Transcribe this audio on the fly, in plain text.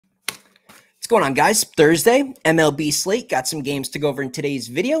going on, guys? Thursday, MLB slate. Got some games to go over in today's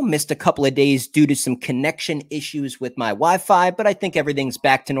video. Missed a couple of days due to some connection issues with my Wi-Fi, but I think everything's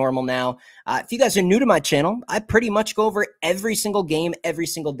back to normal now. If you guys are new to my channel, I pretty much go over every single game every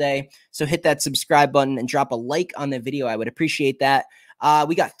single day. So hit that subscribe button and drop a like on the video. I would appreciate that.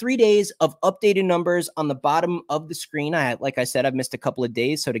 We got 3 days of updated numbers on the bottom of the screen. Like I said, I've missed a couple of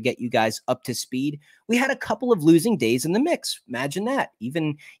days, so to get you guys up to speed, we had a couple of losing days in the mix. Imagine that.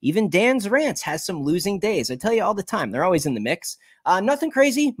 Even Dan's Rants has some losing days. I tell you all the time, they're always in the mix. Nothing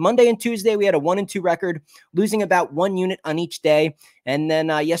crazy. Monday and Tuesday, we had a 1-2 record, losing about 1 unit on each day. And then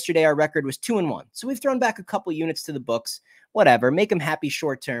yesterday, our record was 2-1. So we've thrown back a couple units to the books. Whatever, make them happy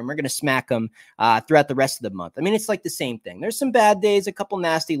short term. We're going to smack them throughout the rest of the month. I mean, it's like the same thing. There's some bad days, a couple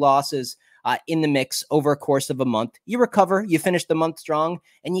nasty losses in the mix over a course of a month. You recover, you finish the month strong,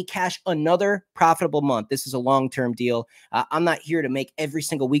 and you cash another profitable month. This is a long-term deal. I'm not here to make every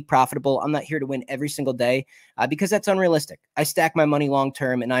single week profitable. I'm not here to win every single day because that's unrealistic. I stack my money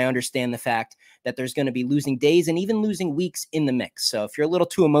long-term, and I understand the fact that there's going to be losing days and even losing weeks in the mix. So if you're a little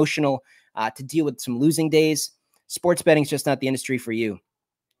too emotional to deal with some losing days, sports betting is just not the industry for you.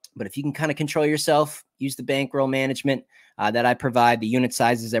 But if you can kind of control yourself, use the bankroll management that I provide, the unit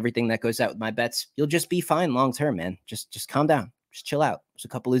sizes, everything that goes out with my bets, you'll just be fine long term, man. Just calm down. Just chill out. There's a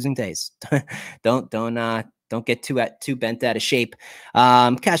couple losing days. Don't get too bent out of shape.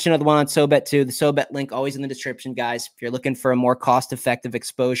 Cash another one on SoBet too. The SoBet link always in the description, guys. If you're looking for a more cost-effective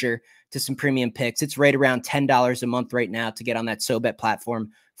exposure to some premium picks, it's right around $10 a month right now to get on that SoBet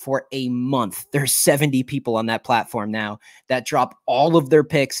platform for a month. There's 70 people on that platform now that drop all of their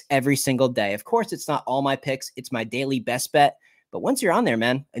picks every single day. Of course, it's not all my picks. It's my daily best bet. But once you're on there,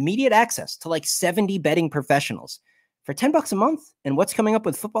 man, immediate access to like 70 betting professionals for $10 a month. And what's coming up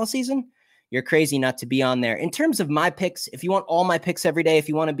with football season? You're crazy not to be on there. In terms of my picks, if you want all my picks every day, if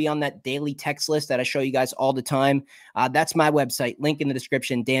you want to be on that daily text list that I show you guys all the time, that's my website. Link in the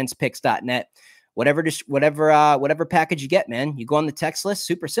description, danspicks.net. Whatever package you get, man, you go on the text list.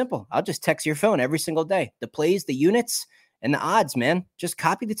 Super simple. I'll just text your phone every single day. The plays, the units, and the odds, man. Just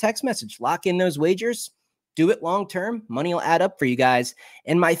copy the text message. Lock in those wagers. Do it long term. Money will add up for you guys.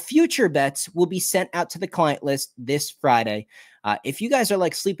 And my future bets will be sent out to the client list this Friday. If you guys are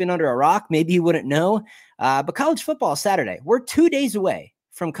like sleeping under a rock, maybe you wouldn't know. But college football is Saturday. We're 2 days away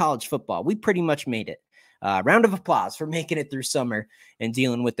from college football. We pretty much made it. Round of applause for making it through summer and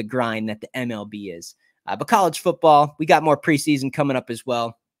dealing with the grind that the MLB is. But college football, we got more preseason coming up as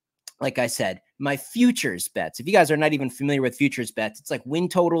well. Like I said, my futures bets. If you guys are not even familiar with futures bets, it's like win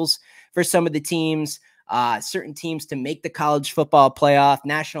totals for some of the teams, certain teams to make the college football playoff,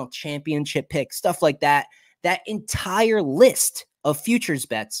 national championship picks, stuff like that. That entire list of futures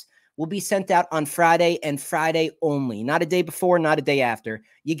bets will be sent out on Friday and Friday only. Not a day before, not a day after.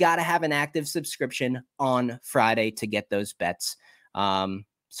 You got to have an active subscription on Friday to get those bets.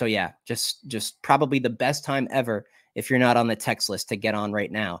 So yeah, just probably the best time ever if you're not on the text list to get on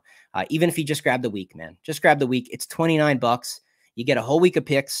right now. Even if you just grab the week, man. Just grab the week. It's $29. You get a whole week of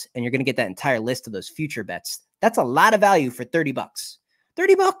picks, and you're going to get that entire list of those future bets. That's a lot of value for $30.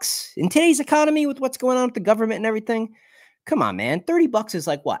 $30 in today's economy with what's going on with the government and everything. Come on, man. $30 is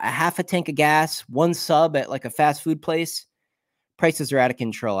like what? A half a tank of gas, one sub at like a fast food place. Prices are out of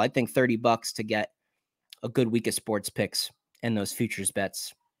control. I think $30 to get a good week of sports picks and those futures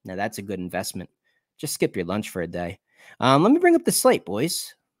bets. Now that's a good investment. Just skip your lunch for a day. Let me bring up the slate,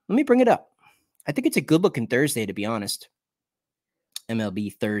 boys. Let me bring it up. I think it's a good looking Thursday, to be honest.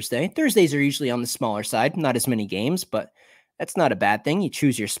 MLB Thursday. Thursdays are usually on the smaller side. Not as many games, but that's not a bad thing. You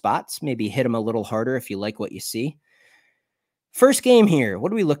choose your spots. Maybe hit them a little harder if you like what you see. First game here.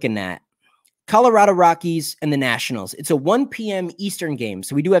 What are we looking at? Colorado Rockies and the Nationals. It's a 1 p.m. Eastern game,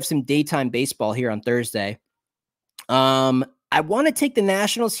 so we do have some daytime baseball here on Thursday. I want to take the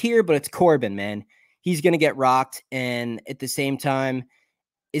Nationals here, but it's Corbin, man. He's going to get rocked, and at the same time,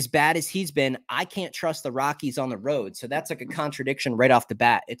 as bad as he's been, I can't trust the Rockies on the road, so that's like a contradiction right off the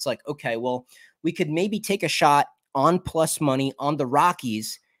bat. It's like, okay, well, we could maybe take a shot on plus money on the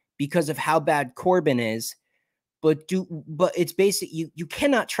Rockies because of how bad Corbin is, but it's basically you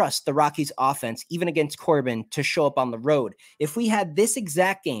cannot trust the Rockies offense, even against Corbin, to show up on the road. If we had this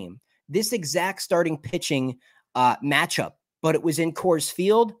exact game, this exact starting pitching matchup, but it was in Coors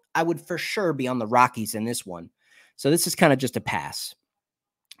Field, I would for sure be on the Rockies in this one. So this is kind of just a pass.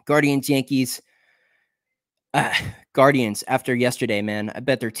 Guardians, Yankees. Guardians after yesterday, man. I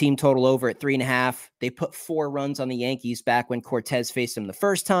bet their team total over at 3.5. They put 4 runs on the Yankees back when Cortez faced them the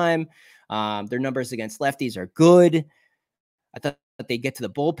first time. Their numbers against lefties are good. I thought that they'd get to the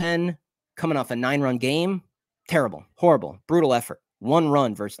bullpen coming off a 9-run game. Terrible, horrible, brutal effort. 1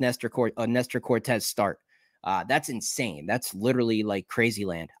 run versus Nestor Cortez start. That's insane. That's literally like crazy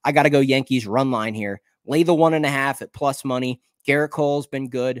land. I got to go Yankees run line here. Lay the 1.5 at plus money. Garrett Cole's been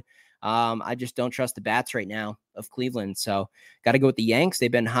good. I just don't trust the bats right now of Cleveland. So got to go with the Yanks.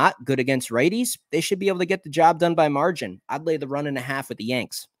 They've been hot, good against righties. They should be able to get the job done by margin. I'd lay the 1.5 with the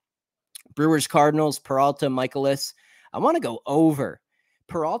Yanks. Brewers, Cardinals, Peralta, Michaelis. I want to go over.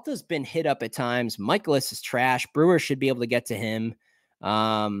 Peralta's been hit up at times. Michaelis is trash. Brewers should be able to get to him.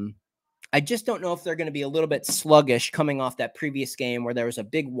 I just don't know if they're going to be a little bit sluggish coming off that previous game where there was a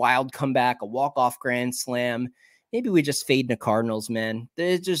big wild comeback, a walk-off grand slam. Maybe we just fade the Cardinals, man.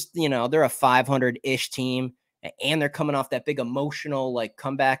 They're just, they're a 500-ish team, and they're coming off that big emotional like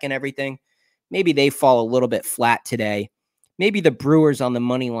comeback and everything. Maybe they fall a little bit flat today. Maybe the Brewers on the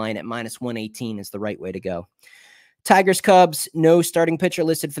money line at -118 is the right way to go. Tigers, Cubs, no starting pitcher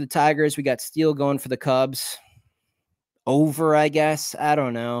listed for the Tigers. We got Steele going for the Cubs. Over, I guess. I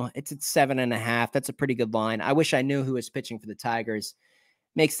don't know. It's at 7.5. That's a pretty good line. I wish I knew who was pitching for the Tigers.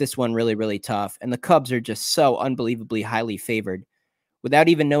 Makes this one really, really tough. And the Cubs are just so unbelievably highly favored. Without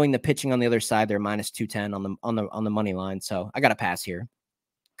even knowing the pitching on the other side, they're -210 on the money line. So I got to pass here.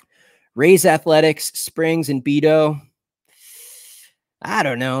 Rays, Athletics, Springs, and Beto. I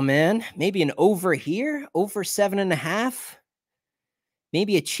don't know, man. Maybe an over here, over 7.5.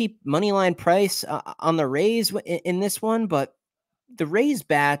 Maybe a cheap money line price on the Rays in this one, but the Rays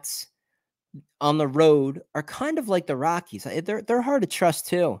bats on the road are kind of like the Rockies. They're hard to trust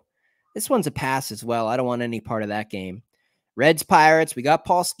too. This one's a pass as well. I don't want any part of that game. Reds, Pirates. We got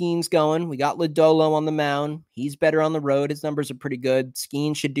Paul Skeens going. We got Lodolo on the mound. He's better on the road. His numbers are pretty good.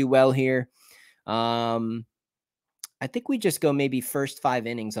 Skeens should do well here. I think we just go maybe first 5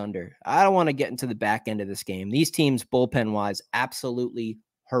 innings under. I don't want to get into the back end of this game. These teams, bullpen-wise, absolutely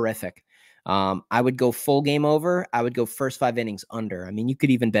horrific. I would go full game over. I would go first 5 innings under. I mean, you could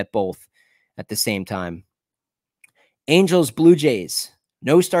even bet both at the same time. Angels, Blue Jays.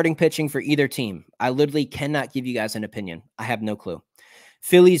 No starting pitching for either team. I literally cannot give you guys an opinion. I have no clue.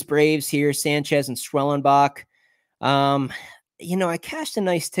 Phillies, Braves here. Sanchez and Schwellenbach. I cashed a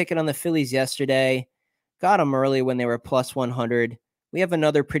nice ticket on the Phillies yesterday. Got them early when they were +100. We have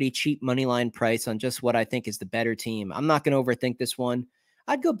another pretty cheap money line price on just what I think is the better team. I'm not going to overthink this one.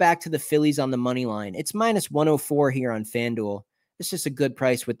 I'd go back to the Phillies on the money line. It's -104 here on FanDuel. It's just a good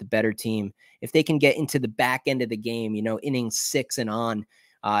price with the better team. If they can get into the back end of the game, inning 6 and on,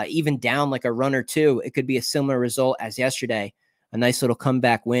 even down like a run or two, it could be a similar result as yesterday. A nice little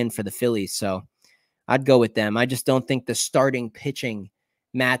comeback win for the Phillies. So I'd go with them. I just don't think the starting pitching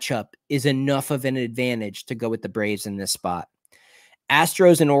matchup is enough of an advantage to go with the Braves in this spot.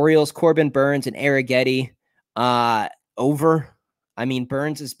 Astros and Orioles, Corbin Burnes and Arrighetti, over. I mean,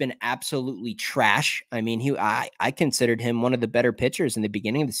 Burnes has been absolutely trash. I mean, I considered him one of the better pitchers in the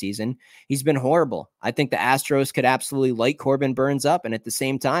beginning of the season. He's been horrible. I think the Astros could absolutely light Corbin Burnes up. And at the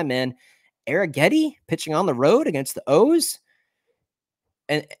same time, man, Arrighetti pitching on the road against the O's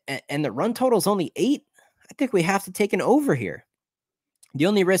and the run total is only 8. I think we have to take an over here. The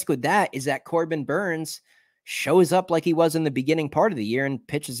only risk with that is that Corbin Burnes shows up like he was in the beginning part of the year and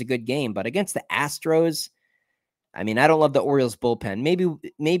pitches a good game. But against the Astros, I mean, I don't love the Orioles bullpen.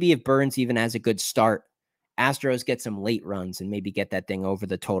 Maybe if Burnes even has a good start, Astros get some late runs and maybe get that thing over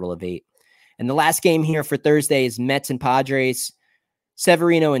the total of 8. And the last game here for Thursday is Mets and Padres.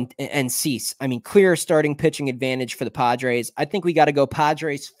 Severino and Cease. I mean, clear starting pitching advantage for the Padres. I think we got to go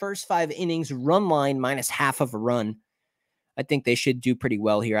Padres first 5 innings run line -0.5 of a run. I think they should do pretty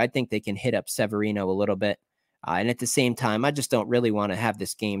well here. I think they can hit up Severino a little bit. And at the same time, I just don't really want to have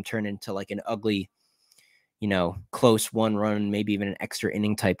this game turn into like an ugly, close 1 run, maybe even an extra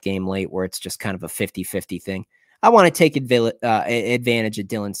inning type game late where it's just kind of a 50-50 thing. I want to take advantage of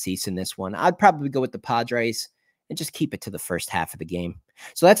Dylan Cease in this one. I'd probably go with the Padres and just keep it to the first half of the game.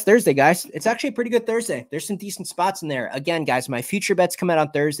 So that's Thursday, guys. It's actually a pretty good Thursday. There's some decent spots in there. Again, guys, my future bets come out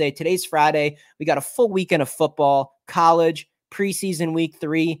on Thursday. Today's Friday. We got a full weekend of football, college, preseason week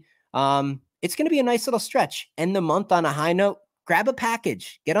 3. It's going to be a nice little stretch. End the month on a high note. Grab a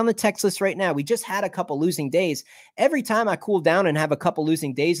package. Get on the text list right now. We just had a couple losing days. Every time I cool down and have a couple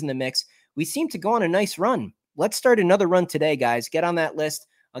losing days in the mix, we seem to go on a nice run. Let's start another run today, guys. Get on that list.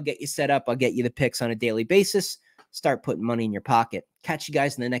 I'll get you set up. I'll get you the picks on a daily basis. Start putting money in your pocket. Catch you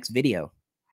guys in the next video.